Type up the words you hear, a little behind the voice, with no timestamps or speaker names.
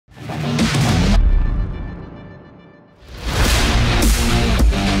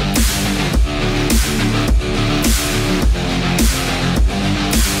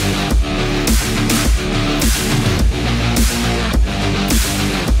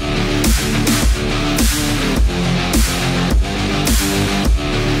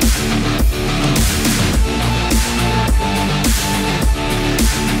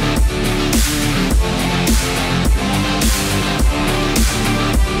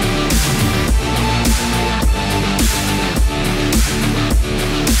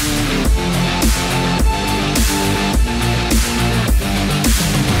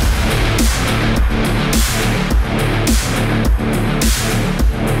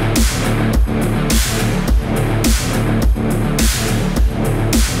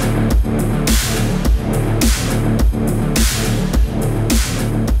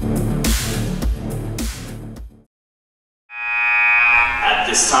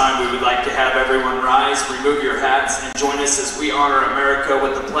time, we would like to have everyone rise, remove your hats, and join us as we honor America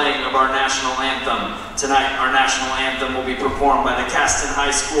with the playing of our national anthem. Tonight, our national anthem will be performed by the Caston High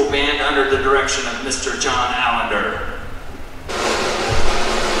School Band under the direction of Mr. John Allender.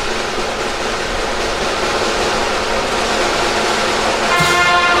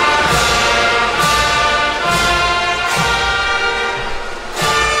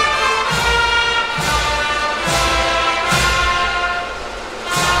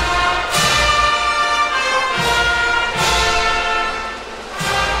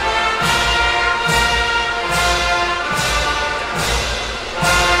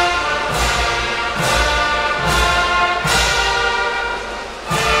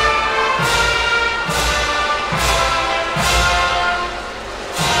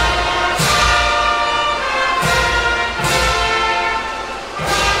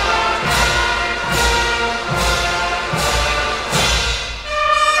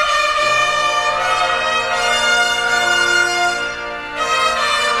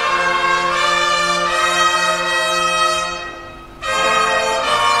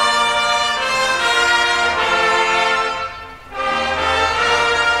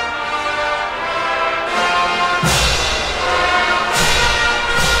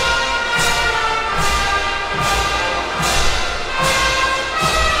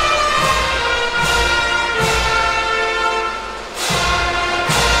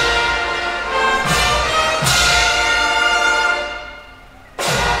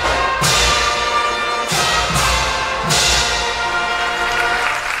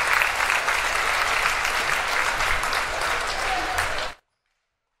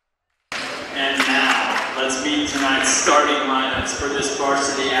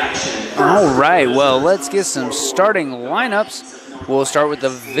 All right, well, let's get some starting lineups. We'll start with the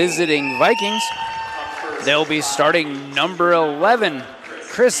visiting Vikings. They'll be starting number 11,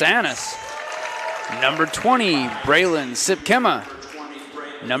 Chris Annis. Number 20, Braylon Sipkema.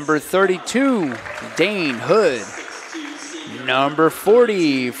 Number 32, Dane Hood. Number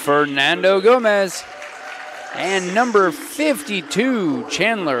 40, Fernando Gomez. And number 52,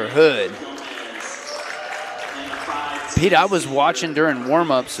 Chandler Hood. Pete, I was watching during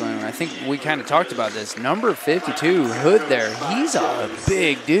warm-ups, and I think we kind of talked about this. Number 52, Hood there, he's a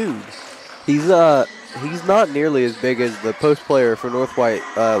big dude. He's not nearly as big as the post player for North White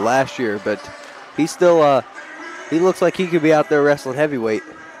last year, but he's still, he looks like he could be out there wrestling heavyweight.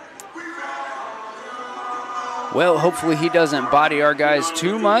 Well, hopefully he doesn't body our guys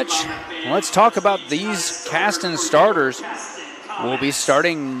too much. Let's talk about these Caston starters. We'll be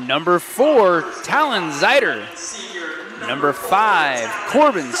starting number 4, Talon Zider. Number 5,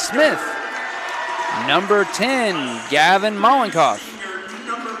 Corbin Smith. Number 10, Gavin Mollenkoff.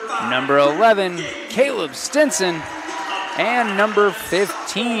 Number 11, Caleb Stinson. And number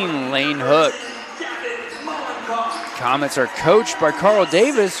 15, Lane Hook. Comets are coached by Carl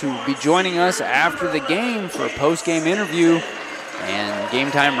Davis, who will be joining us after the game for a post-game interview and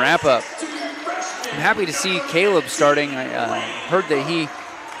game time wrap-up. I'm happy to see Caleb starting. I heard that he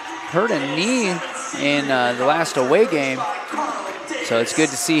hurt a knee in the last away game, so it's good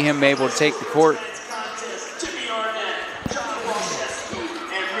to see him able to take the court.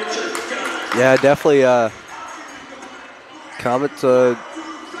 Yeah, definitely. Comets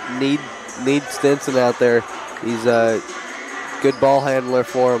need Stinson out there. He's a good ball handler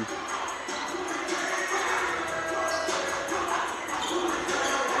for him.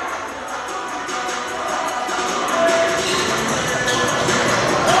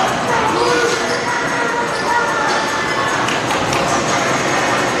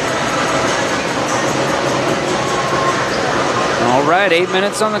 All right, 8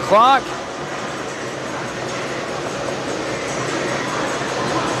 minutes on the clock.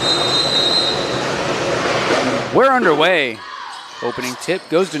 We're underway. Opening tip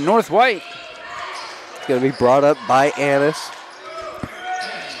goes to North White. It's going to be brought up by Annis.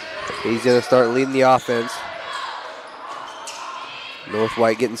 He's going to start leading the offense. North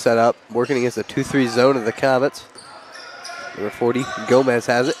White getting set up, working against the 2-3 zone of the Comets. Number 40, Gomez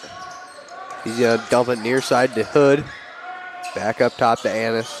has it. He's going to dump it near side to Hood. Back up top to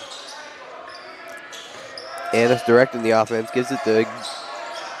Annis. Annis directing the offense, gives it to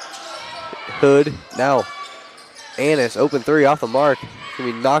Hood. Now, Annis, open 3 off the mark. It's going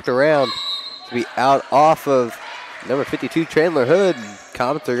to be knocked around. To be out off of number 52, Chandler Hood. And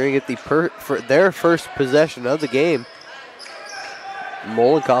Comets are going to get their first possession of the game.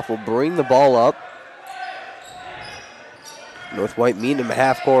 Mollenkoff will bring the ball up. North White meeting him at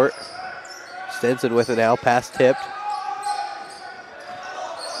half court. Stinson with it now, pass tipped.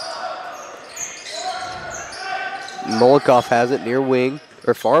 Molikoff has it near wing,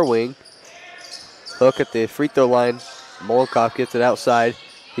 or far wing. Hook at the free throw line. Molikoff gets it outside.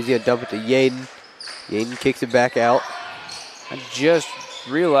 He's going to dump it to Yaden. Yaden kicks it back out. I just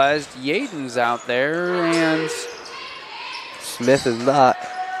realized Yaden's out there, and Smith is not.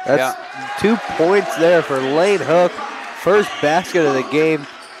 That's 2 points there for Lane Hook. First basket of the game.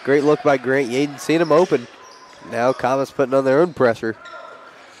 Great look by Grant Yaden, seeing him open. Now Comets putting on their own pressure.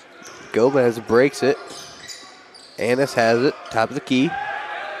 Gomez breaks it. Annis has it, top of the key.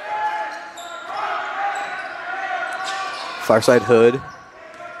 Far side Hood.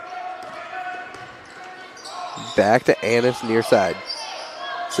 Back to Annis near side.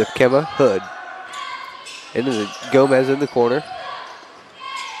 Sipkema, Hood. Into the Gomez in the corner.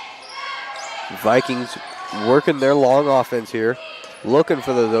 Vikings working their long offense here. Looking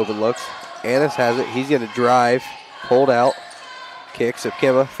for those open looks. Annis has it. He's going to drive. Pulled out. Kicks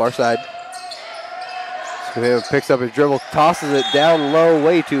Sipkema, far side. Sipkema picks up his dribble. Tosses it down low,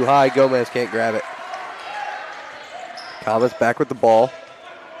 way too high. Gomez can't grab it. Comets back with the ball.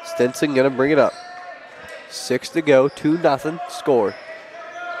 Stinson going to bring it up. 6 to go, 2-0 score.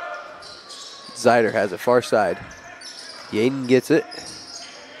 Zider has it far side. Yaden gets it.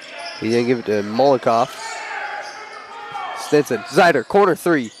 He's going to give it to Molikoff. Stinson, Zider, corner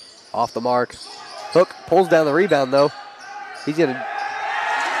 3. Off the mark. Hook pulls down the rebound though. He's going to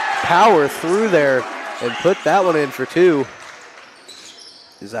power through there and put that one in for 2.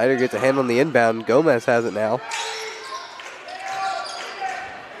 Zider gets a hand on the inbound. Gomez has it now.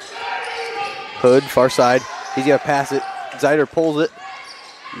 Hood, far side. He's going to pass it. Zider pulls it.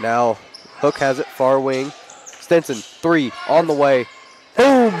 Now Hook has it, far wing. Stinson, 3, on the way.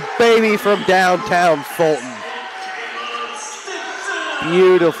 Boom, baby, from downtown Fulton.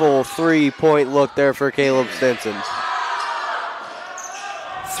 Beautiful 3-point look there for Caleb Stinson.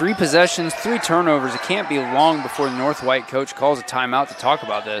 3 possessions, 3 turnovers. It can't be long before the North White coach calls a timeout to talk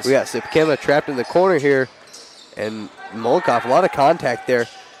about this. We got Sipkema trapped in the corner here. And Molikoff, a lot of contact there.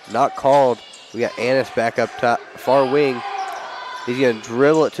 Not called. We got Annis back up top, far wing. He's going to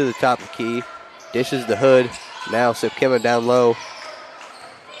dribble it to the top of the key. Dishes the Hood. Now Sipkema down low.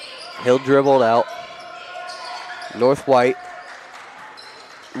 He'll dribble it out. North White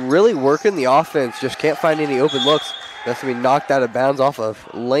really working the offense. Just can't find any open looks. That's going to be knocked out of bounds off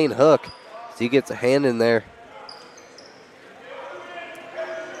of Lane Hook. So he gets a hand in there.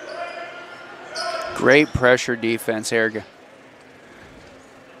 Great pressure defense, Erica.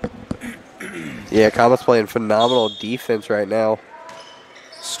 Yeah, Comets playing phenomenal defense right now.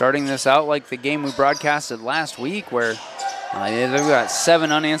 Starting this out like the game we broadcasted last week where they've got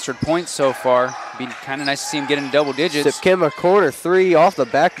 7 unanswered points so far. Be kind of nice to see him get in double digits. Sipkema, corner 3 off the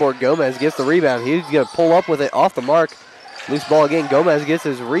backboard. Gomez gets the rebound. He's going to pull up with it off the mark. Loose ball again. Gomez gets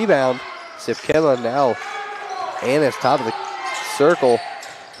his rebound. Sipkema now. Annis, top of the circle.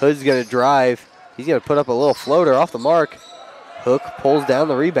 Hood's going to drive. He's going to put up a little floater off the mark. Hook pulls down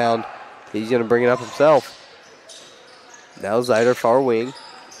the rebound. He's going to bring it up himself. Now Zider, far wing.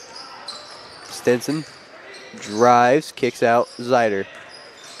 Stinson drives, kicks out Zider.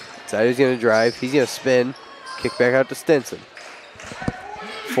 Zider's going to drive. He's going to spin. Kick back out to Stinson.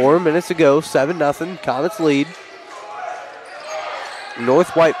 4 minutes to go, 7-0. Comets lead.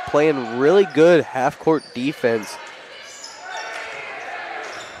 North White playing really good half-court defense.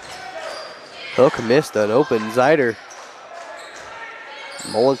 Hook missed an open Zider.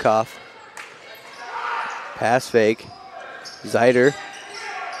 Molikoff. Pass fake. Zider.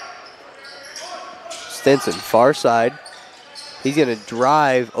 Stinson, far side. He's going to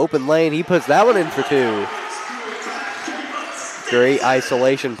drive. Open lane. He puts that one in for 2. Great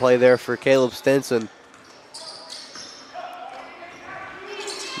isolation play there for Caleb Stinson.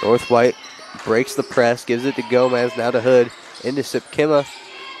 North White breaks the press. Gives it to Gomez. Now to Hood. Into Sipkema.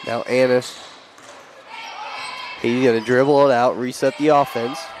 Now Annis. He's going to dribble it out. Reset the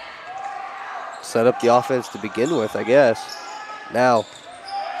offense. Set up the offense to begin with, I guess. Now,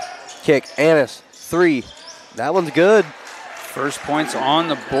 kick, Annis, 3. That one's good. First points on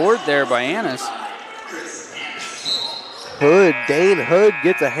the board there by Annis. Hood, Dane Hood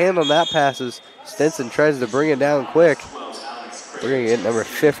gets a hand on that passes. Stinson tries to bring it down quick. We're going to get number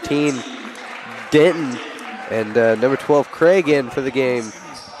 15, Denton, and number 12, Craig in for the game.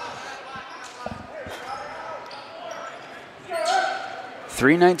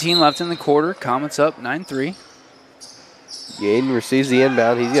 3:19 left in the quarter. Comets up 9-3. Yaden receives the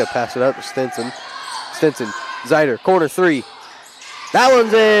inbound. He's going to pass it out to Stinson. Stinson, Zider, corner 3. That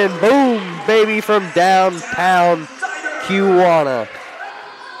one's in. Boom, baby, from downtown Kewanna.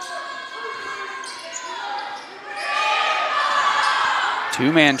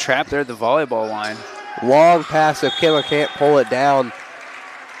 Two-man trap there at the volleyball line. Long pass if Kimmer can't pull it down.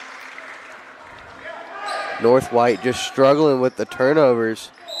 North White just struggling with the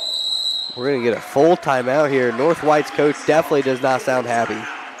turnovers. We're going to get a full timeout here. North White's coach definitely does not sound happy.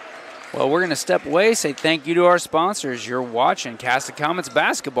 Well, we're going to step away, say thank you to our sponsors. You're watching Caston Comets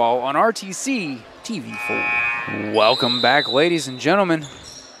basketball on RTC TV4. Welcome back, ladies and gentlemen.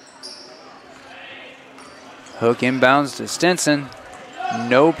 Hook inbounds to Stinson.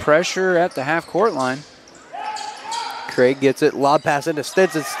 No pressure at the half-court line. Craig gets it. Lob pass into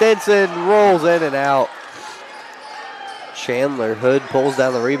Stinson. Stinson rolls in and out. Chandler Hood pulls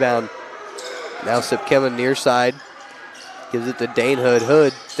down the rebound. Now Sipkema near side. Gives it to Dane Hood.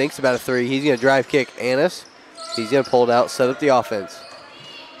 Hood thinks about a three. He's going to drive kick. Annis. He's going to pull it out, set up the offense.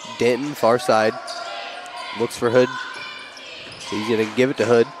 Denton, far side. Looks for Hood. He's going to give it to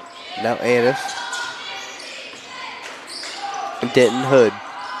Hood. Now Annis. Denton, Hood.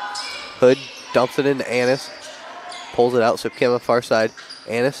 Hood dumps it into Annis. Pulls it out. Sipkema, far side.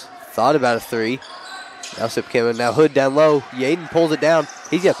 Annis thought about a three. Now Sipkema. Now Hood down low. Yaden pulls it down.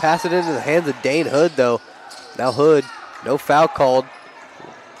 He's going to pass it into the hands of Dane Hood, though. Now Hood. No foul called.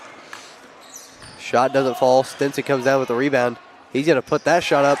 Shot doesn't fall. Stinson comes down with the rebound. He's going to put that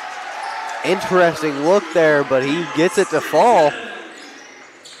shot up. Interesting look there, but he gets it to fall.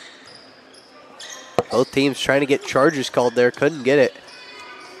 Both teams trying to get charges called there. Couldn't get it.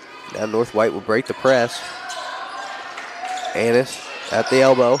 Now North White will break the press. Annis at the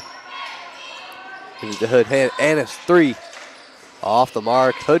elbow. Gives it to Hood. Annis, three. Off the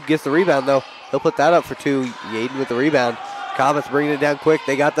mark. Hood gets the rebound, though. He'll put that up for two. Yaden with the rebound. Comets bringing it down quick.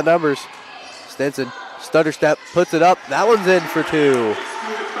 They got the numbers. Stinson, stutter step, puts it up. That one's in for two.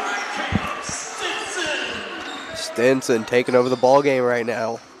 Stinson taking over the ball game right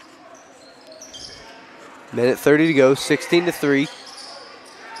now. Minute 30 to go, 16-3.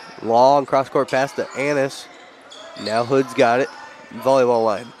 Long cross-court pass to Annis. Now Hood's got it. Volleyball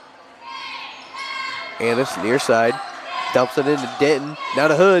line. Annis near side. Dumps it into Denton. Now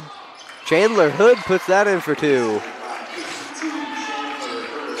to Hood. Chandler Hood puts that in for two.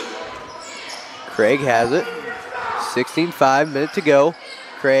 Craig has it. 16-5, minute to go.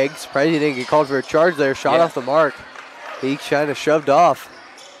 Craig, surprised he didn't get called for a charge there. Shot off the mark. He kind of shoved off.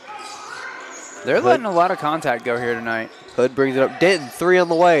 They're letting a lot of contact go here tonight. Hood brings it up. Denton, three on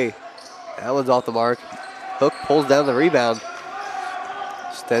the way. That one's off the mark. Hook pulls down the rebound.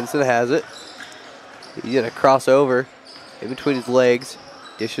 Stinson has it. He's going to cross over in between his legs.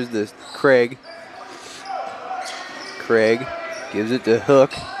 Dishes to Craig. Craig gives it to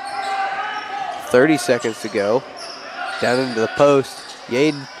Hook. 30 seconds to go. Down into the post.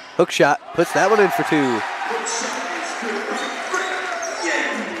 Yaden, hook shot, puts that one in for two.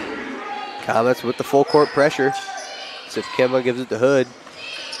 Comets with the full court pressure. Sipkema gives it to Hood.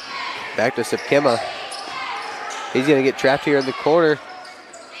 Back to Sipkema. He's going to get trapped here in the corner.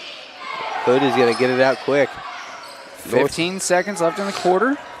 Hood is going to get it out quick. 15 seconds left in the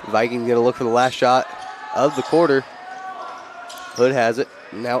quarter. Vikings going to look for the last shot of the quarter. Hood has it.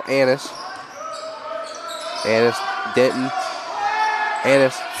 Now Annis. Annis, Denton.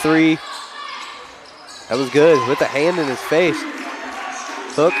 Annis, three. That was good with the hand in his face.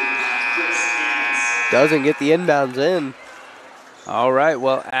 Hook doesn't get the inbounds in. All right,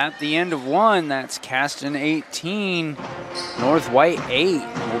 well, at the end of one, that's Caston 18, North White 8.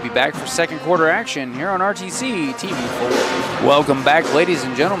 We'll be back for second quarter action here on RTC TV4. Welcome back, ladies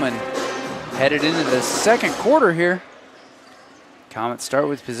and gentlemen. Headed into the second quarter here. Comets start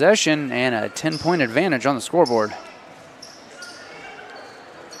with possession and a 10-point advantage on the scoreboard.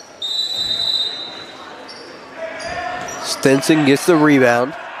 Stinson gets the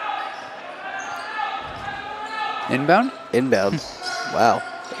rebound. Inbound? Inbound. Wow.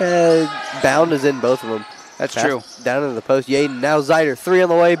 Bound is in both of them. That's true. Down into the post. Yaden, now Zider. Three on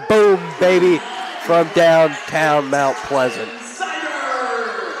the way. Boom, baby. From downtown Mount Pleasant.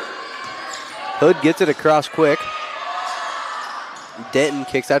 Hood gets it across quick. Denton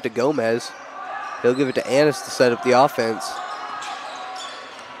kicks out to Gomez. He'll give it to Annis to set up the offense.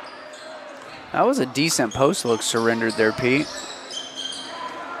 That was a decent post look surrendered there, Pete.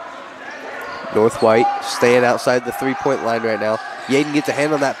 North White staying outside the three-point line right now. Yaden gets a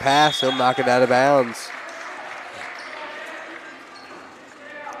hand on that pass. He'll knock it out of bounds.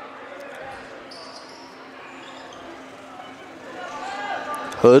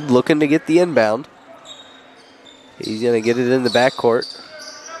 Hood looking to get the inbound. He's going to get it in the backcourt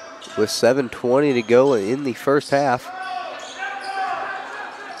with 7:20 to go in the first half.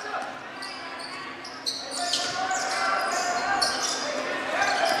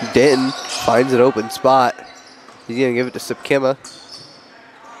 Denton finds an open spot. He's going to give it to Sipkema.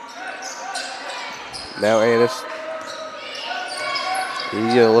 Now Annis. He's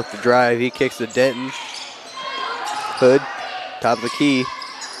going to look to drive. He kicks to Denton. Hood, top of the key.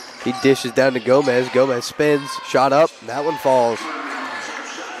 He dishes down to Gomez. Gomez spins, shot up, and that one falls.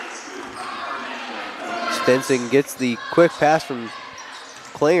 Stenson gets the quick pass from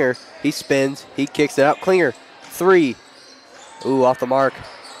Klinger. He spins, he kicks it out. Klinger, 3. Ooh, off the mark.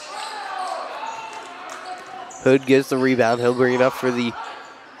 Hood gets the rebound. He'll bring it up for the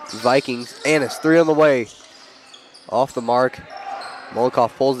Vikings. Annis, 3 on the way. Off the mark.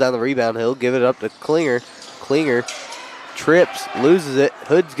 Molikoff pulls down the rebound. He'll give it up to Klinger. Klinger trips, loses it.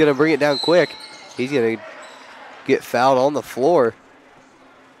 Hood's going to bring it down quick. He's going to get fouled on the floor.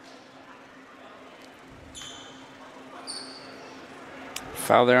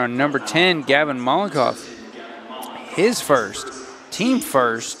 Foul there on number 10, Gavin Molikoff. His first, team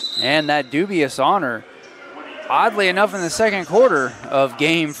first, and that dubious honor, oddly enough, in the second quarter of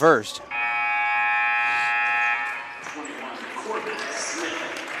game first.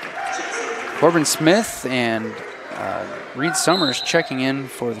 Corbin Smith and Reed Summers checking in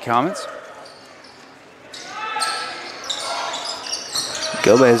for the Comets.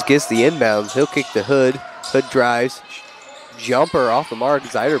 Gomez gets the inbounds. He'll kick to Hood. Hood drives. Jumper off the mark.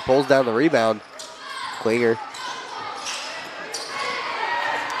 Zider pulls down the rebound. Klinger.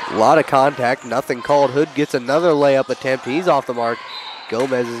 A lot of contact. Nothing called. Hood gets another layup attempt. He's off the mark.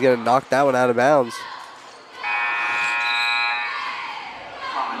 Gomez is going to knock that one out of bounds.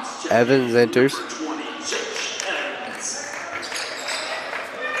 Evans enters.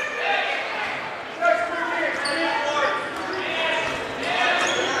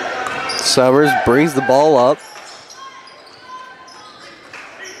 Summers brings the ball up.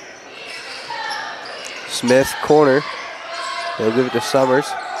 Smith, corner. He'll give it to Summers.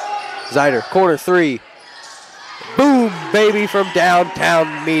 Zider, corner 3. Boom, baby, from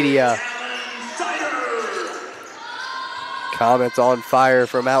downtown media. Comets on fire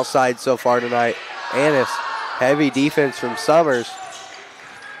from outside so far tonight. Annis, heavy defense from Summers.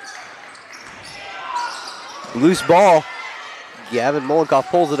 Loose ball. Gavin Molikoff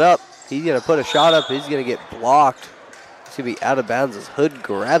pulls it up. He's going to put a shot up. He's going to get blocked. It's going to be out of bounds as Hood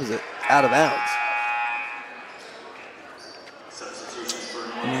grabs it out of bounds.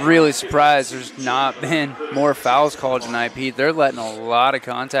 Really surprised there's not been more fouls called tonight, Pete. They're letting a lot of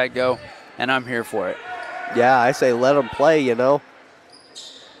contact go, and I'm here for it. Yeah, I say let them play, you know.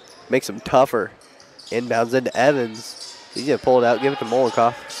 Makes them tougher. Inbounds into Evans. He's going to pull it out, give it to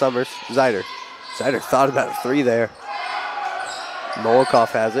Molikoff. Summers, Zider. Zider thought about a 3 there. Molikoff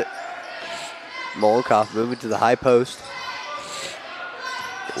has it. Molikoff moving to the high post.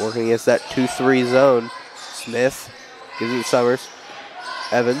 Working against that 2-3 zone. Smith gives it to Summers.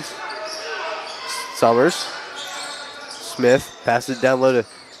 Evans. Summers. Smith passes it down low to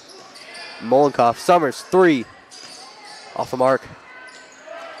Molikoff. Summers, 3. Off the mark.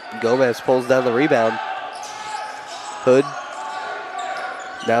 Gomez pulls down the rebound. Hood.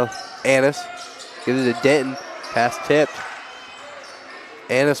 Now Annis gives it to Denton. Pass tipped.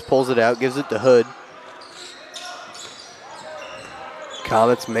 Annis pulls it out, gives it to Hood.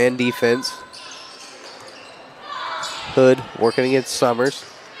 Comets man defense. Hood working against Summers.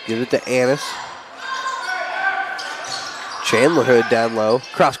 Gives it to Annis. Chandler Hood down low.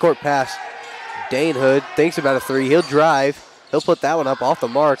 Cross-court pass. Dane Hood thinks about a 3. He'll drive. He'll put that one up off the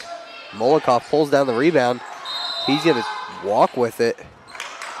mark. Molikoff pulls down the rebound. He's going to walk with it.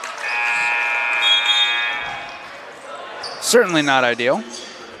 Certainly not ideal.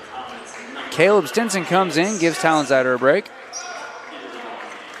 Caleb Stinson comes in, gives Talonsider a break.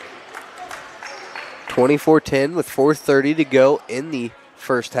 24-10 with 4:30 to go in the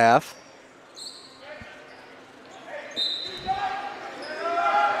first half.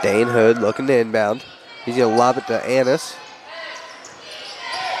 Dane Hood looking to inbound. He's going to lob it to Annis.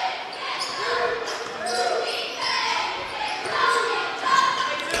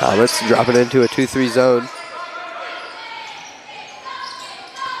 Comets dropping into a 2-3 zone.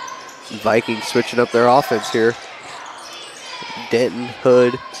 Vikings switching up their offense here. Denton,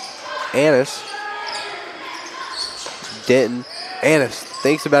 Hood, Annis. Denton, Annis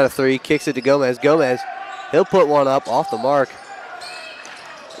thinks about a 3, kicks it to Gomez. Gomez, he'll put one up off the mark.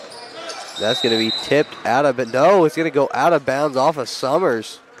 That's going to be tipped out of it. No, it's going to go out of bounds off of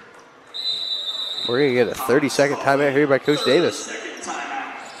Summers. We're going to get a 30-second timeout here by Coach Davis.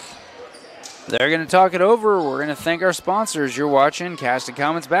 They're going to talk it over. We're going to thank our sponsors. You're watching Caston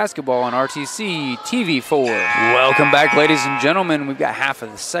Comets Basketball on RTC TV4. Welcome back, ladies and gentlemen. We've got half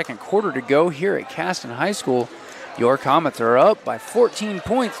of the second quarter to go here at Caston High School. Your Comets are up by 14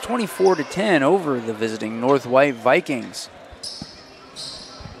 points, 24-10 over the visiting North White Vikings.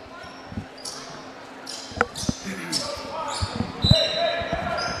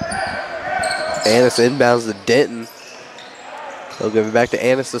 Annis inbounds to Denton. They'll give it back to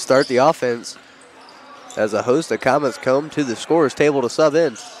Annis to start the offense as a host of comments come to the scorer's table to sub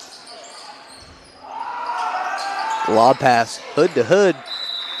in. Lob pass, Hood to Hood,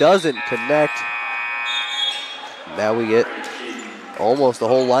 doesn't connect. Now we get almost a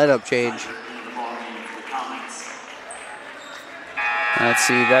whole lineup change. Let's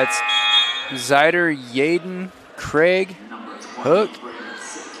see, that's Zider, Yaden, Craig, Hook,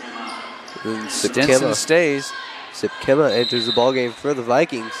 And Stinson stays. Sipkema enters the ballgame for the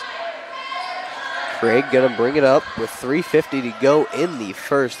Vikings. Craig gonna bring it up with 3:50 to go in the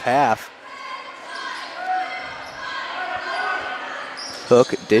first half.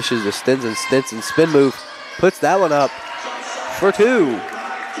 Hook dishes to Stinson. Stinson spin move, puts that one up for two.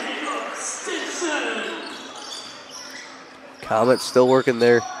 Comet still working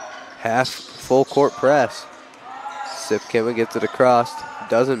their half full court press. Sipkema gets it across,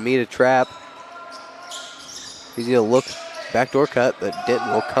 doesn't meet a trap. He's gonna look backdoor cut, but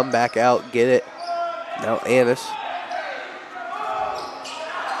Denton will come back out, get it. Now Annis.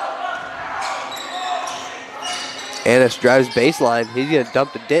 Annis drives baseline. He's gonna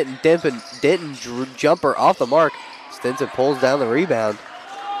dump to Denton. Denton jumper off the mark. Stinson pulls down the rebound.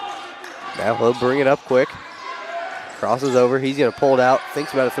 Now he'll bring it up quick. Crosses over. He's gonna pull it out.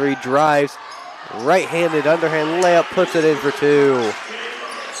 Thinks about a three. Drives. Right-handed underhand layup. Puts it in for two.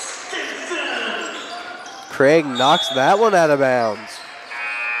 Craig knocks that one out of bounds.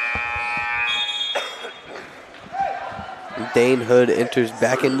 Dane Hood enters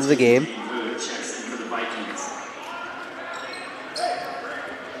back into the game.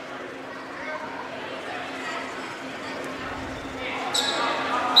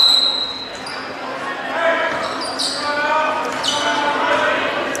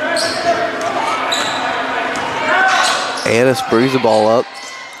 Annis brings the ball up.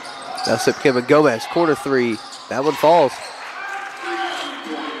 Now Sipkema Gomez, corner three. That one falls.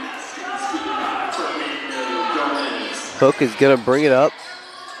 Hook is gonna bring it up.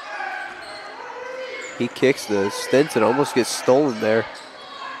 He kicks the Stinson, almost gets stolen there.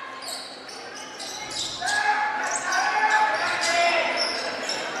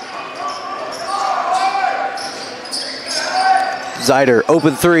 Zider,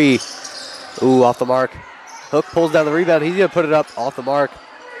 open three. Ooh, off the mark. Hook pulls down the rebound. He's gonna put it up off the mark.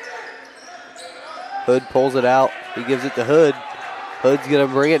 Hood pulls it out. He gives it to Hood. Hood's gonna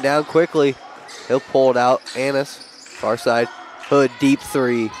bring it down quickly. He'll pull it out. Annis, far side. Hood, deep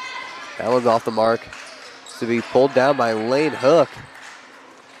three. That one's off the mark. To be pulled down by Lane Hook.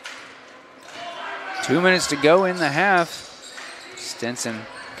 2 minutes to go in the half. Stinson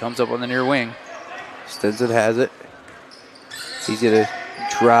comes up on the near wing. Stinson has it. He's gonna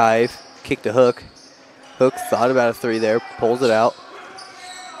drive, kick to Hook. Hook thought about a three there, pulls it out.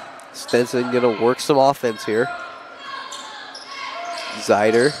 Stinson gonna work some offense here.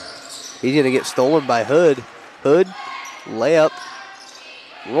 Zider, he's gonna get stolen by Hood. Hood, layup,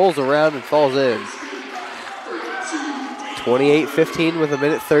 rolls around and falls in. 28-15 with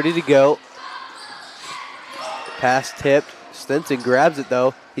 1:30 to go. Pass tipped. Stinson grabs it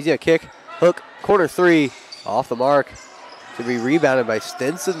though. He's gonna kick. Hook, corner three, off the mark. To be rebounded by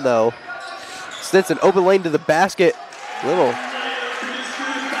Stinson though. Stinson open lane to the basket. Little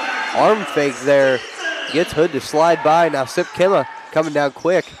arm fake there. Gets Hood to slide by. Now Sipkema coming down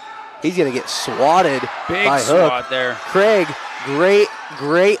quick. He's gonna get swatted by Hook. Swat there. Craig,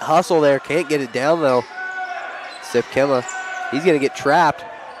 great hustle there. Can't get it down though. Sipkema, he's gonna get trapped.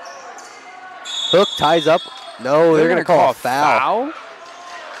 Hook ties up. No, they're gonna call a foul.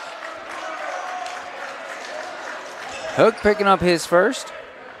 Hook picking up his first,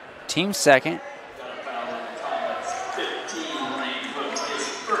 team second.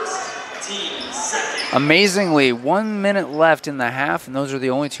 Amazingly, 1 minute left in the half, and those are the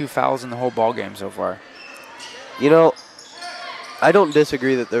only two fouls in the whole ball game so far. You know, I don't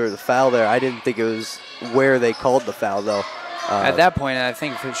disagree that there was a foul there. I didn't think it was where they called the foul, though. At that point, I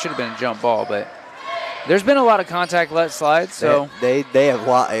think it should have been a jump ball, but there's been a lot of contact let slide, so. They have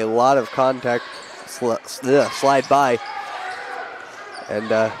a lot of contact slide by. And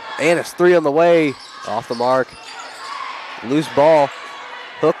Annis, three on the way, off the mark. Loose ball.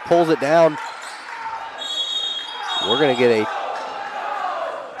 Hook pulls it down. We're going to get a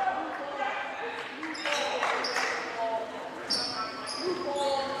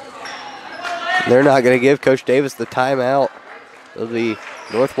They're not going to give Coach Davis the timeout. It'll be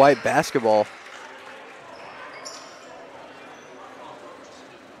North White basketball.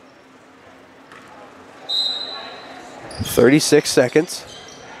 .36 seconds.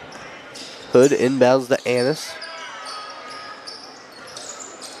 Hood inbounds to Annis.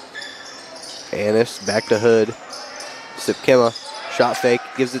 Annis back to Hood. Sipkema, shot fake,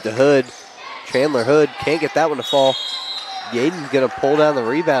 gives it to Hood. Chandler Hood can't get that one to fall. Yaden's going to pull down the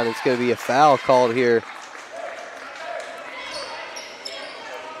rebound. It's going to be a foul called here.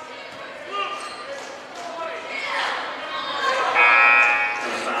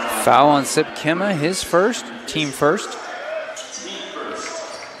 Foul on Sipkema, his first, team first.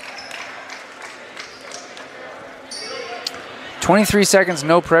 "23 seconds,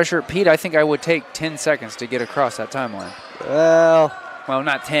 no pressure." Pete, I think I would take 10 seconds to get across that timeline. Well,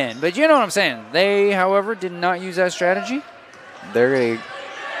 not 10, but you know what I'm saying. They, however, did not use that strategy. They're going to...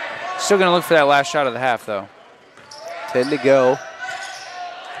 Still going to look for that last shot of the half, though. 10 to go.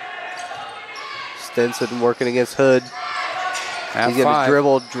 Stinson working against Hood. He's going to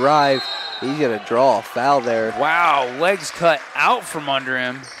dribble, drive. He's going to draw a foul there. Wow, legs cut out from under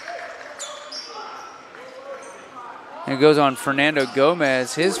him. And it goes on Fernando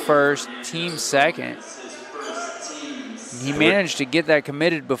Gomez, his first, team second. He managed to get that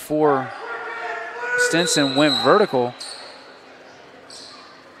committed before Stinson went vertical.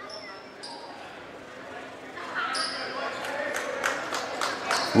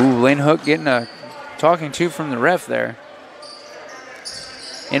 Ooh, Lane Hook getting a talking to from the ref there.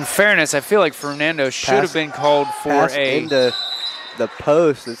 In fairness, I feel like Fernando should have been called for into the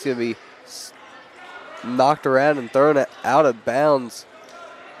post. It's going to be knocked around and thrown out of bounds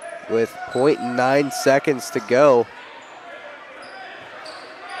with 0.9 seconds to go.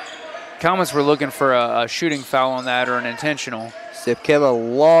 Comments were looking for a shooting foul on that or an intentional.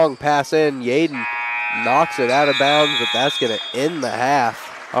 Sipkema, long pass in. Yaden knocks it out of bounds, but that's going to end the half.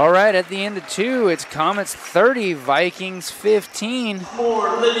 All right, at the end of 2, it's Comets 30, Vikings 15.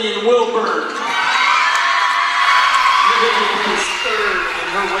 For Lydian Wilburn. Lydian is third in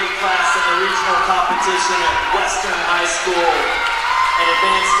her weight class in the regional competition at Western High School and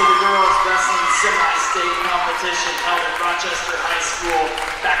advanced to the girls wrestling semi-state competition held at Rochester High School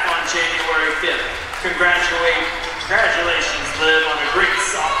back on January 5th. Congratulations, Liv, on a great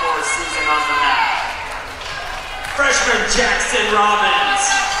sophomore season on the mat. Freshman Jackson Robbins.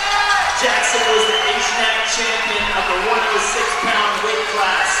 Jackson was the HNAC champion of the 106-pound weight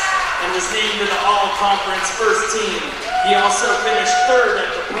class and was named to the All-Conference first team. He also finished third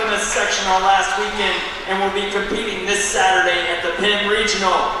at the Plymouth Sectional last weekend and will be competing this Saturday at the Penn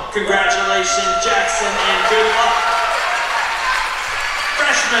Regional. Congratulations, Jackson, and good luck.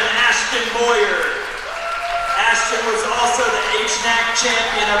 Freshman Ashton Boyer. Ashton was also the HNAC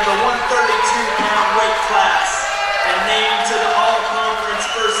champion of the 132-pound weight class and named to the All-Conference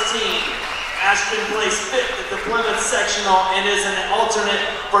first team. Ashton placed 5th at the Plymouth Sectional and is an alternate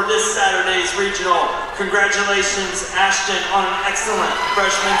for this Saturday's regional. Congratulations, Ashton, on an excellent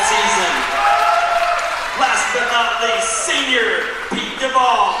freshman season. Last but not least, senior Pete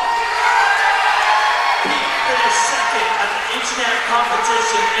Duvall. Pete finished second at the HNAC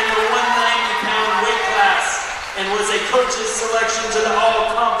competition in the 190-pound weight class and was a coach's selection to the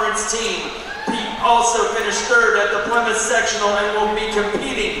All-Conference team. Pete also finished third at the Plymouth Sectional and will be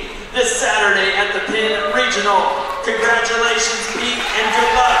competing this Saturday at the Penn Regional. Congratulations, Pete, and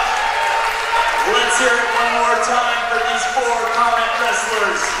good luck. Let's hear it one more time for these 4 Comet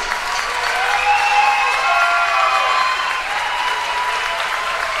wrestlers.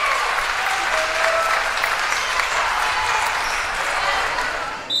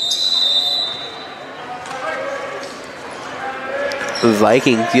 The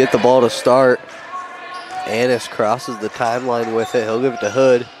Vikings get the ball to start. Annis crosses the timeline with it. He'll give it to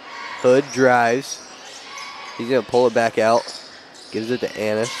Hood. Hood drives. He's going to pull it back out. Gives it to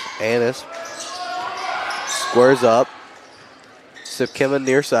Annis. Annis squares up. Sipkema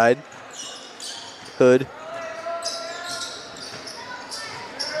near side. Hood.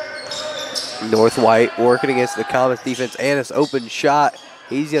 North White working against the Comets defense. Annis open shot.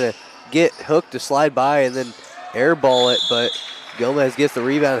 He's going to get Hook to slide by and then airball it, but Gomez gets the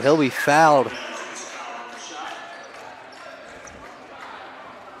rebound. He'll be fouled.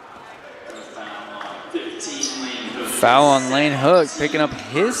 Foul on Lane Hook, picking up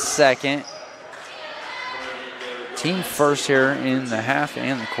his second. Team first here in the half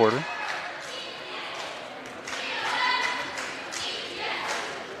and the quarter.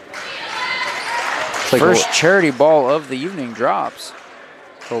 First charity ball of the evening drops.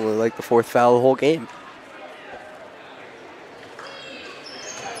 Only like the 4th foul of the whole game.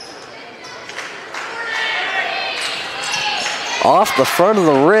 Off the front of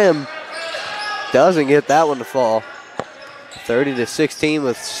the rim. Doesn't get that one to fall. 30-16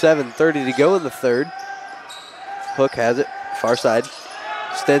 with 7:30 to go in the third. Hook has it, far side.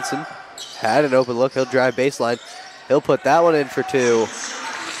 Stinson had an open look. He'll drive baseline. He'll put that one in for 2.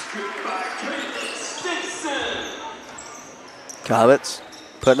 Comets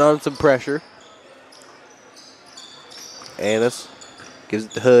putting on some pressure. Annis gives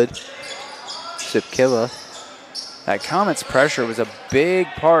it to Hood. Sipkema. That Comets pressure was a big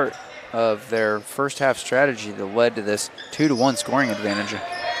part of their first half strategy that led to this 2-1 scoring advantage.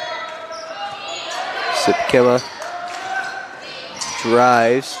 Sipkema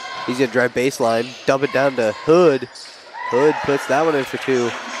drives. He's going to drive baseline, dump it down to Hood. Hood puts that one in for 2.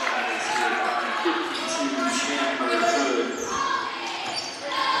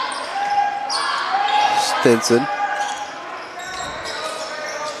 Stinson.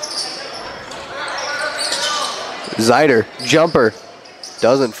 Zider, jumper,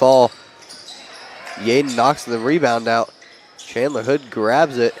 doesn't fall. Yaden knocks the rebound out. Chandler Hood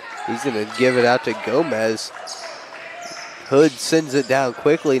grabs it. He's going to give it out to Gomez. Hood sends it down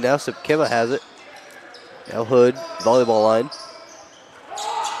quickly. Now Sipkema has it. Now Hood, volleyball line.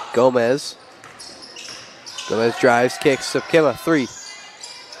 Gomez. Gomez drives, kicks. Sipkema, 3.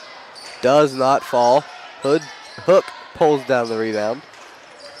 Does not fall. Hook pulls down the rebound.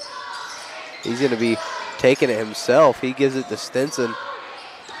 He's going to be taking it himself. He gives it to Stinson.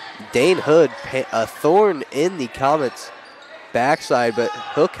 Dane Hood, a thorn in the Comets' backside, but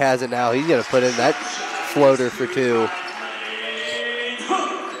Hook has it now. He's going to put in that floater for 2.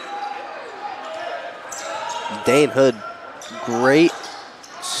 Dane Hood, great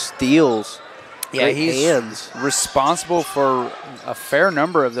steals. Yeah, great he's hands. responsible for a fair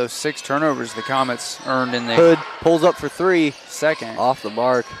number of those 6 turnovers the Comets earned in the Hood pulls up for 3. second. Off the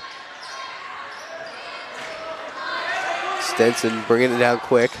mark. Stinson bringing it down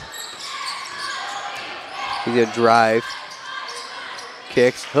quick. He's going to drive.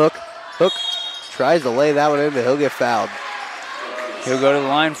 Kicks. Hook. Hook tries to lay that one in, but he'll get fouled. He'll go to the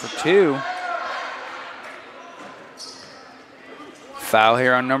line for 2. Foul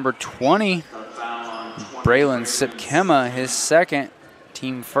here on number 20. Braylon Sipkema, his second,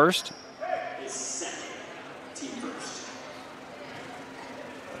 team first.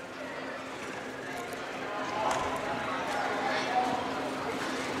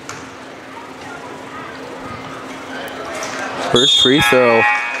 First free throw,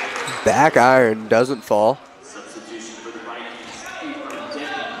 back iron, doesn't fall. Substitution for the Vikings,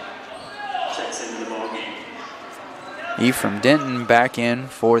 checks into the ball game. Ephraim Denton back in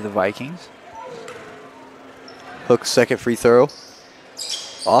for the Vikings. Hook's second free throw.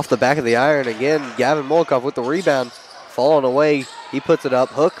 Off the back of the iron again. Gavin Molikoff with the rebound. Falling away. He puts it up.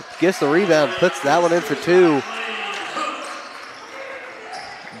 Hook gets the rebound. Puts that one in for 2.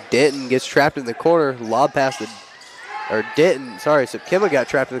 Denton gets trapped in the corner. Lob past the... Or Denton. Sorry, Sipkema got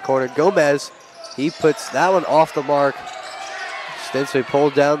trapped in the corner. Gomez. He puts that one off the mark. Stinson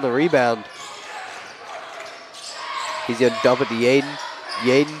pulled down the rebound. He's going to dump it to Yaden.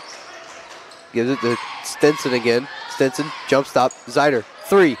 Yaden gives it to Stinson again. Stinson, jump stop, Zider,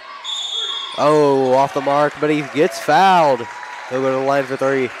 3. Oh, off the mark, but he gets fouled. He'll go to the line for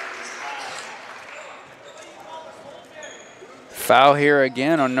 3. Foul here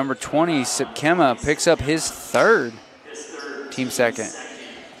again on number 20. Sipkema picks up his third, team second.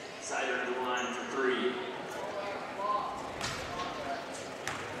 Zider to the line for 3.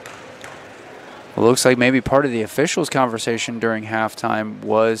 Well, looks like maybe part of the officials' conversation during halftime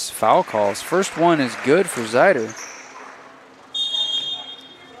was foul calls. First one is good for Zider.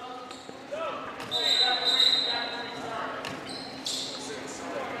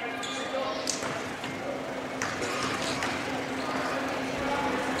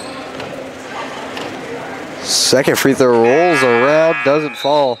 Second free throw rolls around, doesn't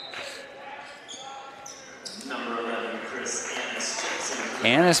fall. Number 11, Chris Annis checks in.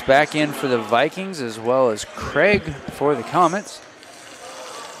 Annis back in for the Vikings, as well as Craig for the Comets.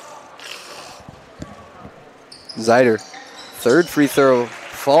 Zider, third free throw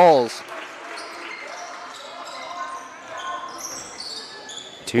falls.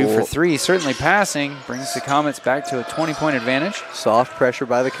 2 for 3, certainly passing, brings the Comets back to a 20-point advantage. Soft pressure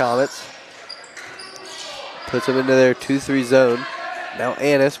by the Comets. Puts them into their 2-3 zone. Now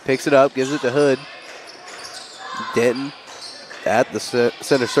Annis picks it up, gives it to Hood. Denton at the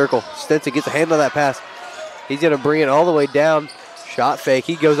center circle. Stinson gets a hand on that pass. He's going to bring it all the way down. Shot fake.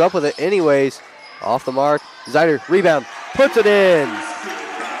 He goes up with it anyways. Off the mark. Zider, rebound. Puts it in.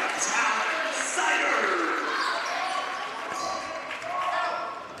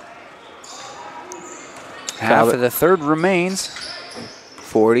 Half of the third remains.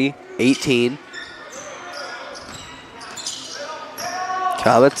 40-18.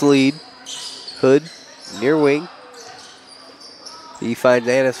 Comets lead. Hood near wing. He finds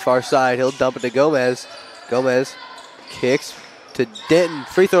Annis far side. He'll dump it to Gomez. Gomez kicks to Denton.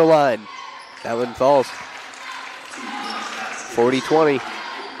 Free throw line. That one falls. 40-20.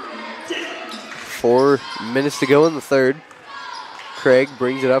 4 minutes to go in the third. Craig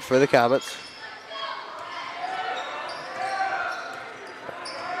brings it up for the Comets.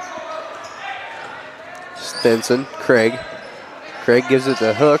 Stinson, Craig. Craig gives it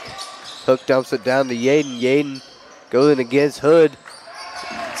to Hook. Hook dumps it down to Yaden. Yaden goes in against Hood.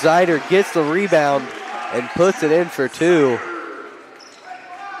 Zider gets the rebound and puts it in for 2.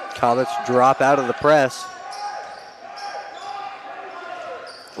 Comets drop out of the press.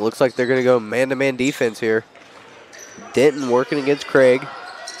 Looks like they're going to go man-to-man defense here. Denton working against Craig.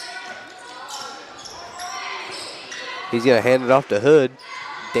 He's going to hand it off to Hood.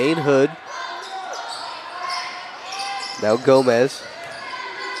 Dane Hood. Now Gomez.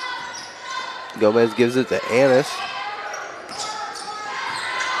 Gomez gives it to Annis.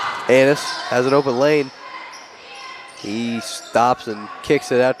 Annis has an open lane. He stops and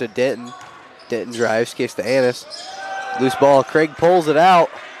kicks it out to Denton. Denton drives, kicks to Annis. Loose ball, Craig pulls it out.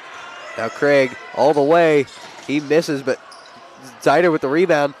 Now Craig all the way. He misses, but Zider with the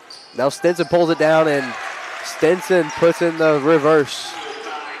rebound. Now Stinson pulls it down, and Stinson puts in the reverse.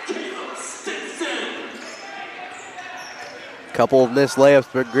 Couple of missed layups,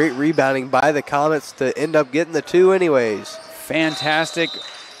 but great rebounding by the Comets to end up getting the 2 anyways. Fantastic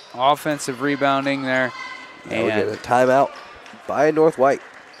offensive rebounding there. Now we get a timeout by North White.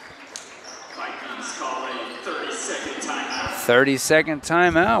 30-second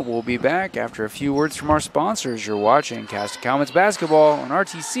timeout. We'll be back after a few words from our sponsors. You're watching Caston Comets basketball on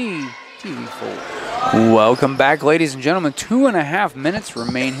RTC TV4. Welcome back, ladies and gentlemen. 2.5 minutes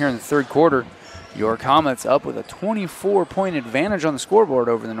remain here in the third quarter. Your Comets up with a 24-point advantage on the scoreboard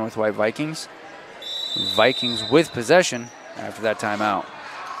over the North White Vikings. Vikings with possession after that timeout.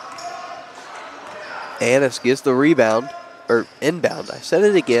 Annis gets the rebound, or inbound. I said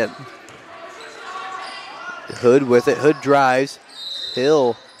it again. Hood with it. Hood drives.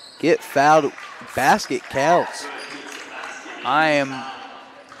 He'll get fouled. Basket counts. I am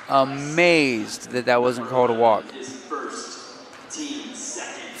amazed that that wasn't called a walk.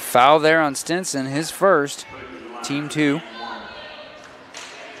 Foul there on Stinson, his first, team 2.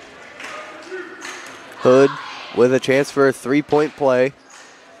 Hood with a chance for a 3-point play.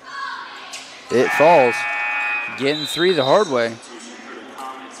 It falls. Getting 3 the hard way.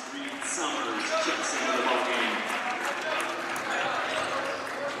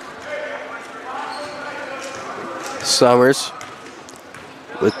 Summers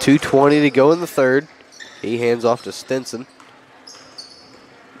with 2:20 to go in the third. He hands off to Stinson.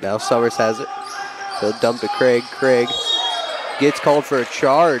 Now Summers has it. He'll dump to Craig. Craig gets called for a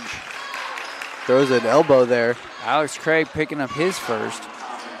charge. Throws an elbow there. Alex Craig picking up his first.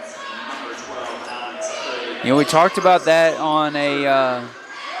 You know, we talked about that on a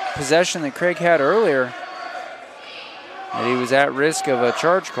possession that Craig had earlier, that he was at risk of a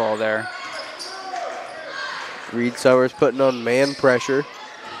charge call there. Reed Summers putting on man pressure.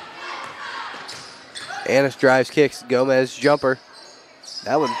 Annis drives, kicks. Gomez jumper.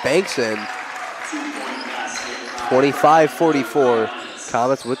 That one banks in. 25-44.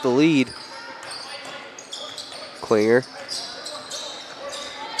 Comets with the lead. Klinger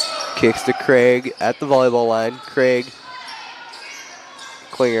kicks to Craig at the volleyball line. Craig.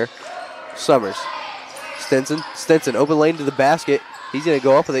 Klinger. Summers. Stinson open lane to the basket. He's going to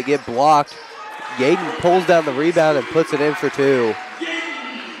go up with it, get blocked. Yaden pulls down the rebound and puts it in for 2.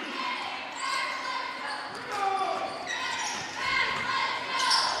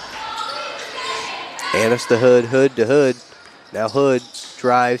 Annis to Hood, Hood to Hood. Now Hood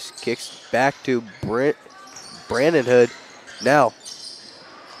drives, kicks back to Brandon Hood. Now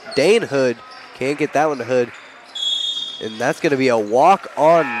Dane Hood can't get that one to Hood. And that's going to be a walk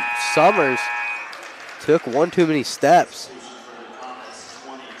on Summers. Took one too many steps.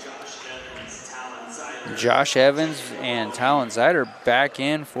 Josh Evans and Talon Zider back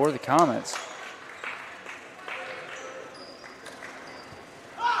in for the Comets.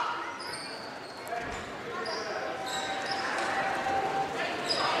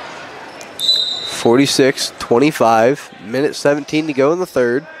 (46-25), minute 17 to go in the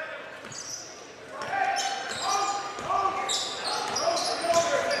third.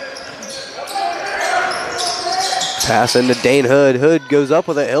 Pass into Dane Hood. Hood goes up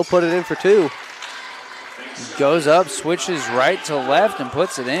with it. He'll put it in for 2. Goes up, switches right to left, and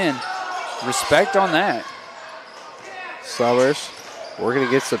puts it in. Respect on that. Summers working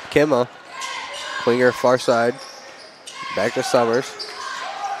against the Kemma. Klinger far side. Back to Summers.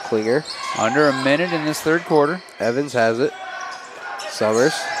 Klinger. Under a minute in this third quarter. Evans has it.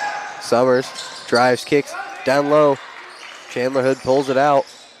 Summers drives, kicks down low. Chandler Hood pulls it out.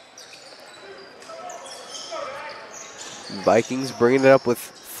 Vikings bringing it up with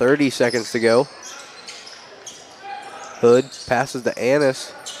 30 seconds to go. Hood passes to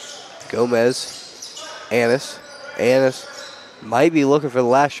Annis. Gomez. Annis. Annis might be looking for the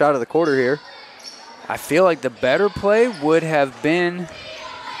last shot of the quarter here. I feel like the better play would have been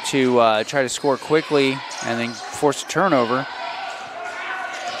to try to score quickly and then force a turnover.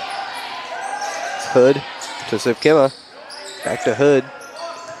 Hood to Sipkima. Back to Hood.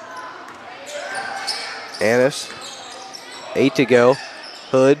 Annis. 8 to go.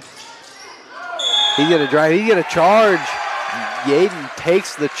 Hood. He's going to drive. He's going to charge. Yaden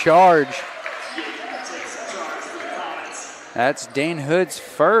takes the charge. That's Dane Hood's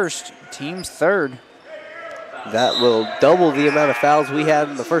first, team's third. That will double the amount of fouls we had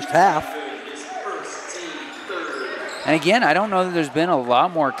in the first half. And again, I don't know that there's been a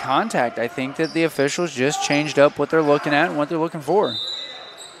lot more contact. I think that the officials just changed up what they're looking at and what they're looking for.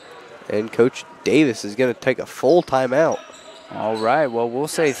 And Coach Davis is going to take a full timeout. All right, well, we'll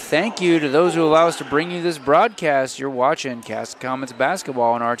say thank you to those who allow us to bring you this broadcast. You're watching Caston Comets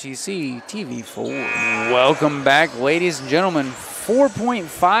Basketball on RTC TV4. Welcome back, ladies and gentlemen.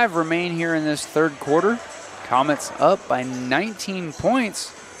 4.5 remain here in this third quarter. Comets up by 19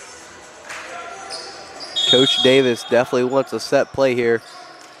 points. Coach Davis definitely wants a set play here.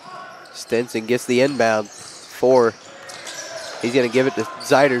 Stinson gets the inbound. 4. He's going to give it to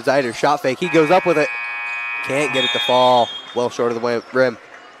Zider. Zider, shot fake. He goes up with it. Can't get it to fall. Well short of the rim.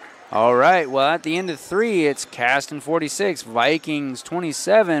 All right, well, at the end of 3, it's Caston 46, Vikings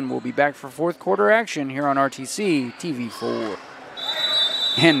 27. We'll be back for fourth quarter action here on RTC TV4.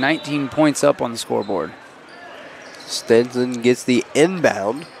 And 19 points up on the scoreboard. Stinson gets the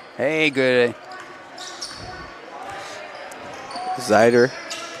inbound. Hey, good. Zider.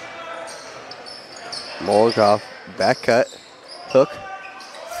 Molotov. Back cut. Hook.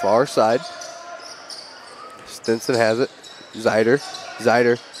 Far side. Stinson has it. Zider.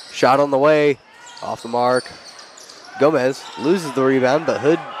 Zider. Shot on the way. Off the mark. Gomez loses the rebound, but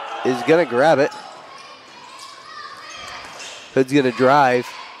Hood is going to grab it. Hood's going to drive.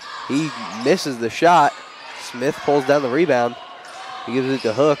 He misses the shot. Smith pulls down the rebound. He gives it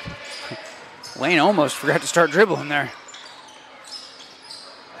to Hook. Wayne almost forgot to start dribbling there.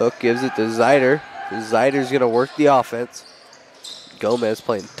 Hook gives it to Zider. Zider's going to work the offense. Gomez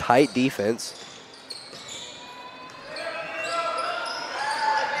playing tight defense.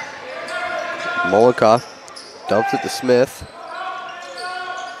 Molotov dumps it to Smith.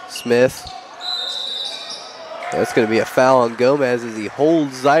 Smith. That's going to be a foul on Gomez as he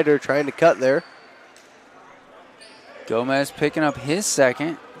holds Zider trying to cut there. Gomez picking up his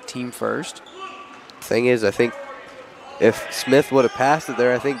second, team first. Thing is, I think if Smith would have passed it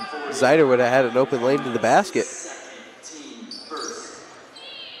there, I think Zider would have had an open lane to the basket.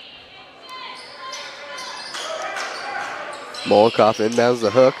 Molotov inbounds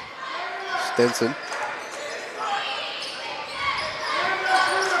the Hook. Stinson.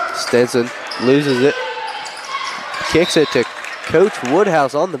 Stinson loses it. Kicks it to Coach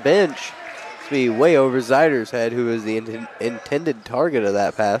Woodhouse on the bench. It's be way over Zider's head, who is the intended target of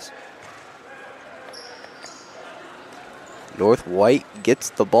that pass. North White gets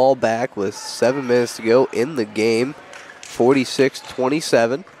the ball back with 7 minutes to go in the game.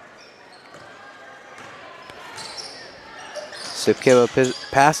 46-27.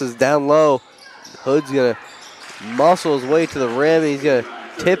 Sipkima passes down low. Hood's going to muscle his way to the rim. He's going to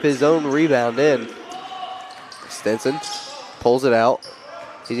tip his own rebound in. Stinson pulls it out.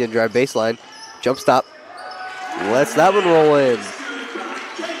 He's going to drive baseline. Jump stop. Lets that one roll in.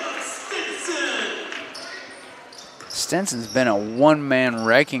 Stinson's been a one-man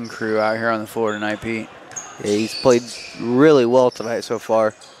wrecking crew out here on the floor tonight, Pete. Yeah, he's played really well tonight so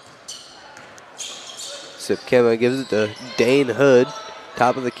far. Sipkima gives it to Dane Hood.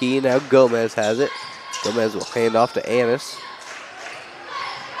 Top of the key. Now Gomez has it. Gomez will hand off to Annis.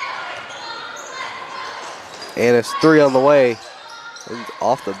 Annis 3 on the way. And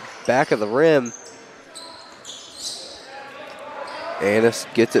off the back of the rim. Annis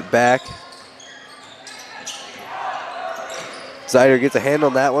gets it back. Zider gets a hand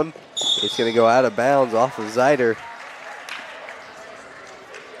on that one. It's going to go out of bounds off of Zider.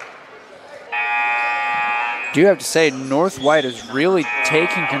 Do have to say, North White is really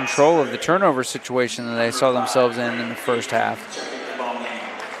taking control of the turnover situation that they saw themselves in the first half.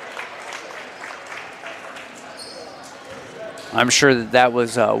 I'm sure that that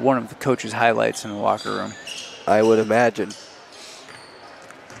was one of the coach's highlights in the locker room. I would imagine.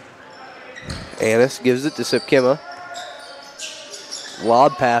 Annis gives it to Sipkima.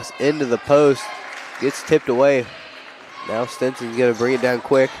 Lob pass into the post. Gets tipped away. Now Stinson's going to bring it down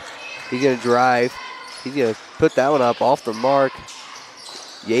quick. He's going to drive. He's going to put that one up off the mark.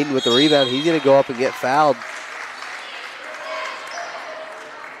 Yaden with the rebound. He's going to go up and get fouled.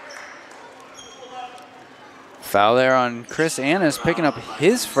 Foul there on Chris Annis, picking up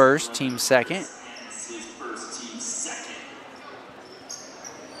his first, team second.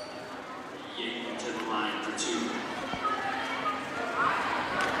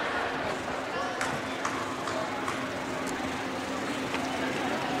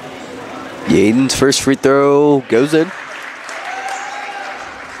 Yaden's first free throw goes in.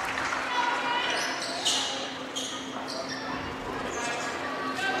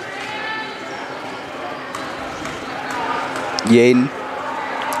 Yaden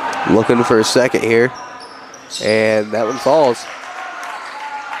looking for a second here, and that one falls.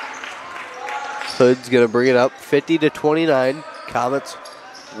 Hood's gonna bring it up 50-29. Comets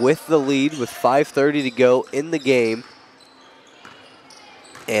with the lead with 5:30 to go in the game.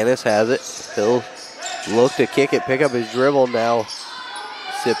 Annis has it. He'll look to kick it, pick up his dribble now.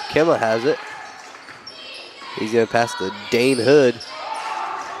 Sipkema has it. He's gonna pass to Dane Hood.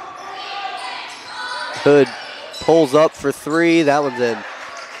 Hood pulls up for three. That one's in.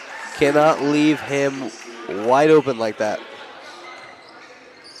 Cannot leave him wide open like that.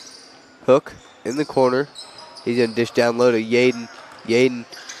 Hook in the corner. He's going to dish down low to Yaden. Yaden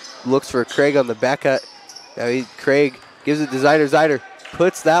looks for Craig on the back cut. Now Craig gives it to Zyder. Zyder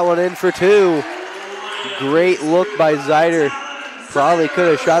puts that one in for two. Great look by Zyder. Probably could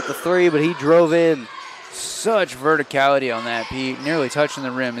have shot the three, but he drove in. Such verticality on that, Pete. Nearly touching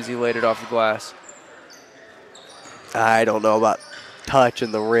the rim as he laid it off the glass. I don't know about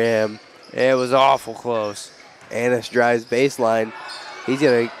touching the rim. It was awful close. Annis drives baseline. He's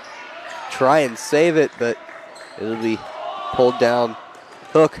going to try and save it, but it'll be pulled down.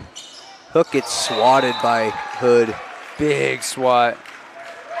 Hook. Hook gets swatted by Hood. Big swat.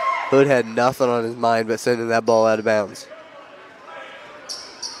 Hood had nothing on his mind but sending that ball out of bounds.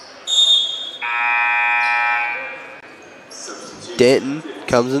 Denton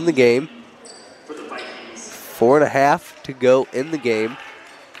comes in the game. 4.5 to go in the game.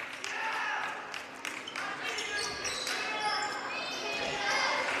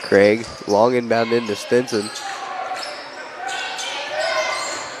 Craig, long inbound into Stinson.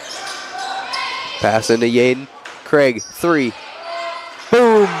 Pass into Yaden. Craig, three.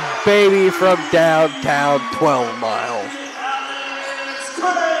 Boom, baby, from downtown 12 Mile.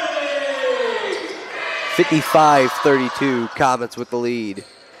 55-32, Comets with the lead.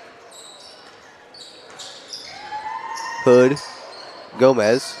 Hood,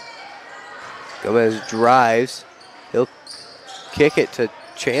 Gomez. Gomez drives. He'll kick it to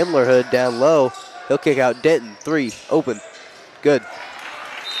Chandler Hood down low. He'll kick out Denton. Three, open. Good.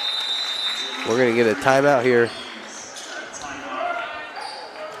 We're going to get a timeout here.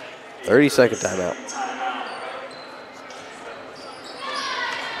 30-second timeout.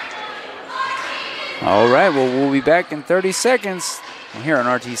 All right, well, we'll be back in 30 seconds. Here on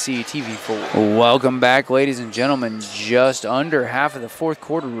RTC TV4. Welcome back, ladies and gentlemen. Just under half of the fourth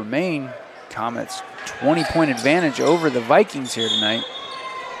quarter remain. Comets 20-point advantage over the Vikings here tonight.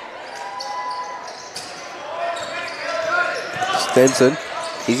 Stinson,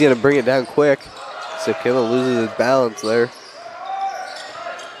 he's going to bring it down quick. Sipkema loses his balance there.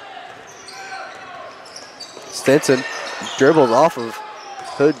 Stinson dribbles off of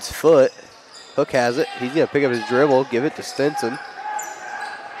Hood's foot. Hook has it. He's going to pick up his dribble, give it to Stinson.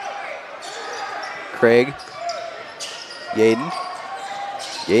 Craig, Yaden.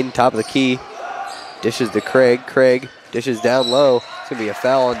 Yaden top of the key. Dishes to Craig. Craig dishes down low. It's going to be a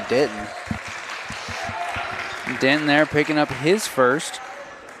foul on Denton. Denton there picking up his first.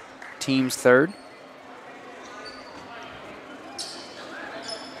 Team's third.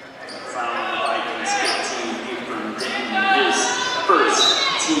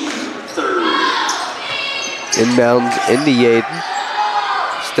 Inbounds into Yaden.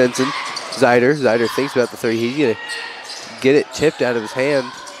 Stinson. Zyder. Zyder thinks about the three. He's going to get it tipped out of his hand.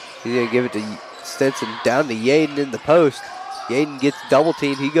 He's going to give it to Stinson down to Yaden in the post. Yaden gets double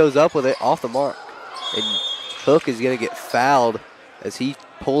teamed. He goes up with it off the mark. And Hook is going to get fouled as he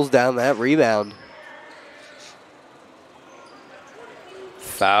pulls down that rebound.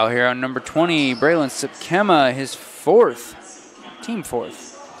 Foul here on number 20, Braylon Sipkema, his fourth. Team fourth.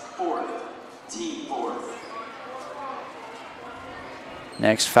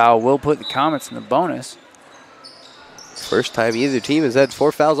 Next foul will put the Comets in the bonus. First time either team has had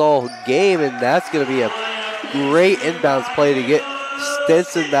 4 fouls all game, and that's going to be a great inbounds play to get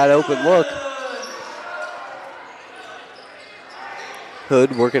Stinson that open look.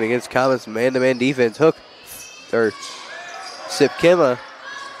 Hood working against Comets man-to-man defense. Hook, or Sipkema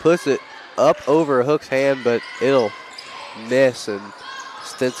puts it up over Hook's hand, but it'll miss, and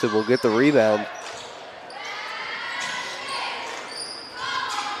Stinson will get the rebound.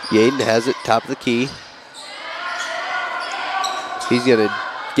 Yaden has it, top of the key. He's going to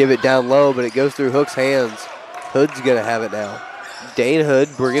give it down low, but it goes through Hook's hands. Hood's going to have it now. Dane Hood,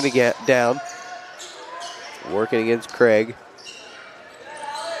 we're going to get down. Working against Craig.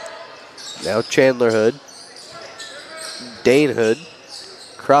 Now Chandler Hood. Dane Hood.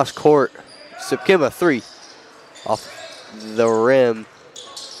 Cross court. Sepkima 3. Off the rim.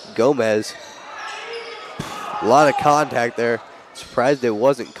 Gomez. A lot of contact there. Surprised it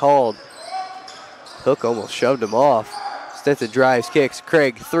wasn't called. Hook almost shoved him off. Stinson drives, kicks.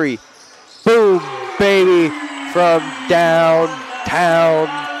 Craig 3. Boom, baby, from downtown.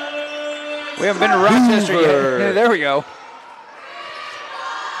 We haven't been to Rochester yet. There we go.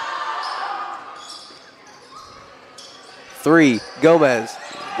 Three, Gomez,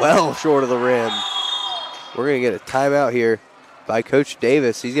 well short of the rim. We're going to get a timeout here by Coach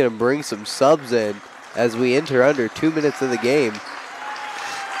Davis. He's going to bring some subs in as we enter under 2 minutes of the game.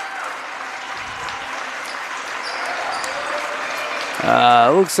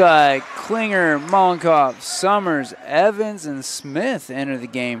 Looks like Klinger, Mollenkopf, Summers, Evans, and Smith enter the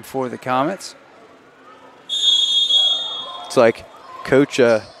game for the Comets. It's like Coach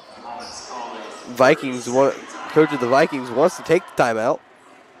of the Vikings wants to take the timeout.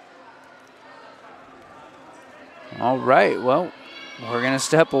 All right, well, we're going to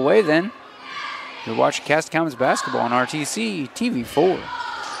step away then. You're watching Caston Comets basketball on RTC TV4.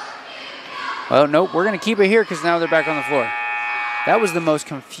 Well, nope, we're going to keep it here because now they're back on the floor. That was the most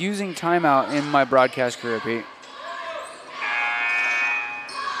confusing timeout in my broadcast career, Pete.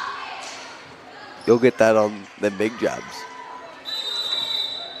 You'll get that on the big jobs.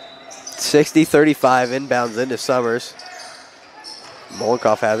 60-35 inbounds into Summers.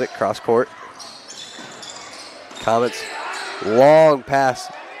 Mollenkopf has it, cross court. Comets, long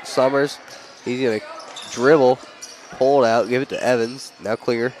pass, Summers. He's going to dribble, pull it out, give it to Evans. Now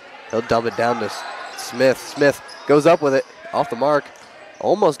Klinger, he'll dump it down to Smith. Smith goes up with it. Off the mark.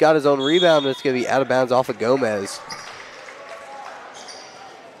 Almost got his own rebound, and it's going to be out of bounds off of Gomez.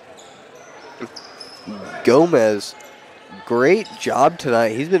 Gomez, great job tonight.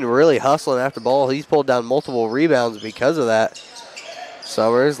 He's been really hustling after ball. He's pulled down multiple rebounds because of that.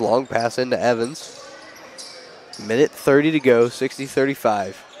 Summers, long pass into Evans. Minute 30 to go,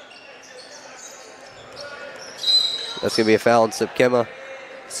 60-35. That's going to be a foul on Sepkima.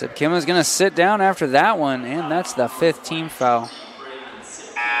 Sepkima's going to sit down after that one, and that's the 5th team foul.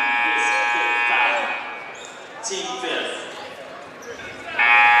 Team 5th.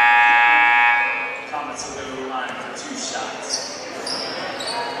 Comets will go to the line for 2 shots.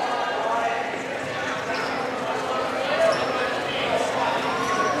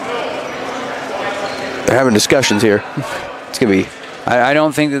 They're having discussions here. It's going to be... I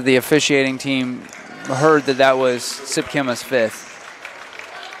don't think that the officiating team heard that that was Sepkima's 5th.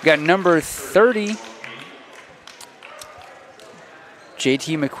 Got number 30,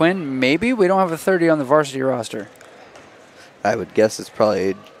 JT McQuinn. Maybe we don't have a 30 on the varsity roster. I would guess it's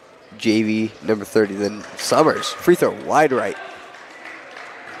probably JV number 30 than Summers. Free throw wide right.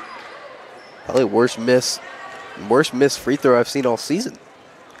 Probably worst miss free throw I've seen all season.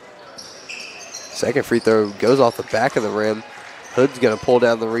 Second free throw goes off the back of the rim. Hood's going to pull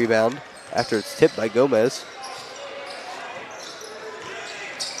down the rebound after it's tipped by Gomez.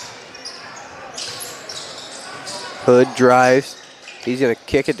 Hood drives. He's going to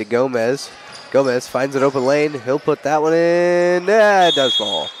kick it to Gomez. Gomez finds an open lane. He'll put that one in. It does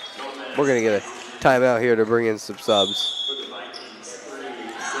fall. We're going to get a timeout here to bring in some subs.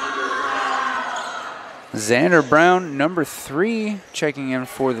 Xander Brown, number 3, checking in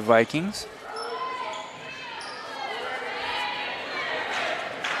for the Vikings.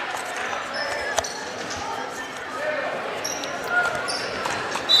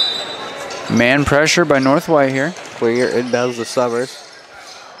 Man pressure by North White here. Klinger inbounds to Summers.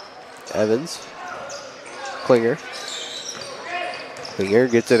 Evans. Klinger. Klinger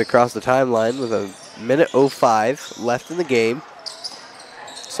gets it across the timeline with a minute 05 left in the game.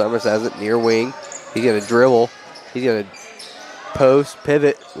 Summers has it near wing. He's going to dribble. He's going to post,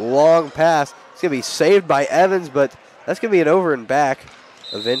 pivot, long pass. It's going to be saved by Evans, but that's going to be an over and back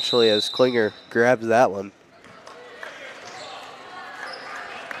eventually as Klinger grabs that one.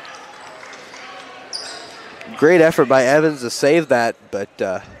 Great effort by Evans to save that, but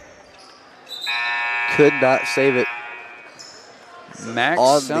could not save it Max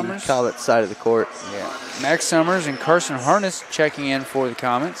on Summers. the Comets side of the court. Yeah. Max Summers and Carson Harness checking in for the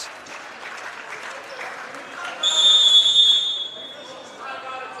Comets.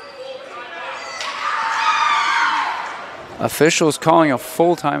 Officials calling a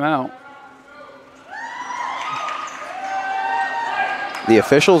full timeout. The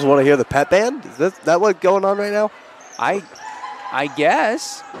officials want to hear the pep band? Is that what's going on right now? I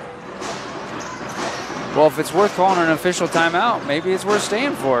guess. Well, if it's worth calling an official timeout, maybe it's worth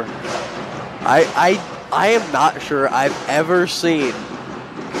staying for. I am not sure I've ever seen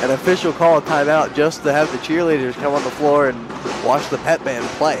an official call a timeout just to have the cheerleaders come on the floor and watch the pep band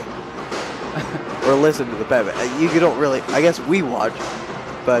play. Or listen to the pep band. You don't really, I guess we watch,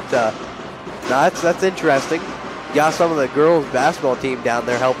 but no, that's interesting. Got some of the girls basketball team down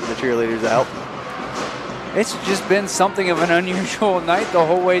there helping the cheerleaders out. It's just been something of an unusual night the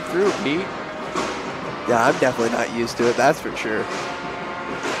whole way through, Pete. Yeah, I'm definitely not used to it, that's for sure.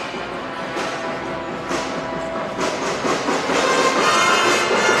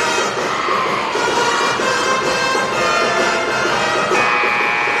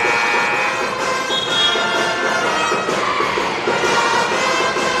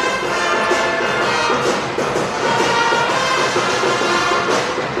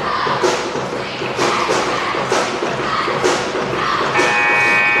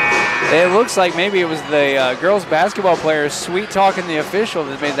 It looks like maybe it was the girls basketball players sweet-talking the official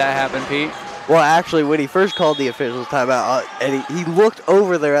that made that happen, Pete. Well, actually, when he first called the officials timeout, and he looked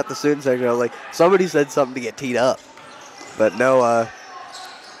over there at the student section, I was like, somebody said something to get teed up. But no,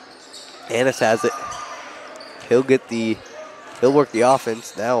 Annis has it. He'll work the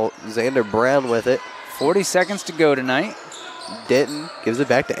offense. Now Xander Brown with it. 40 seconds to go tonight. Denton gives it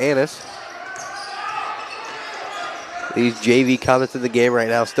back to Annis. These JV Comets in the game right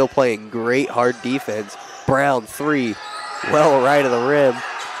now, still playing great hard defense. Brown, three, well right of the rim.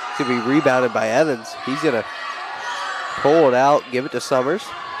 It's going to be rebounded by Evans. He's going to pull it out, give it to Summers.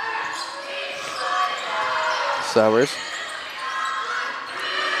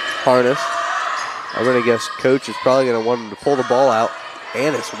 Harness. I'm going to guess coach is probably going to want him to pull the ball out.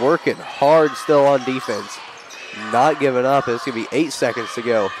 Annis working hard still on defense. Not giving up. It's going to be 8 seconds to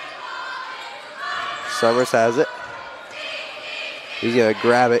go. Summers has it. He's going to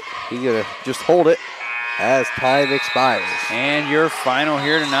grab it. He's going to just hold it as time expires. And your final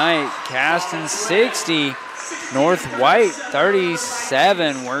here tonight, Caston 60, North White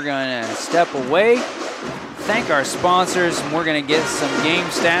 37. We're going to step away, thank our sponsors, and we're going to get some game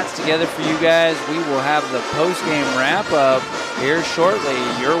stats together for you guys. We will have the post-game wrap-up here shortly.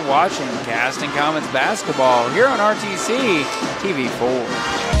 You're watching Caston Comets basketball here on RTC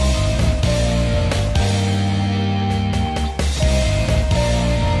TV4.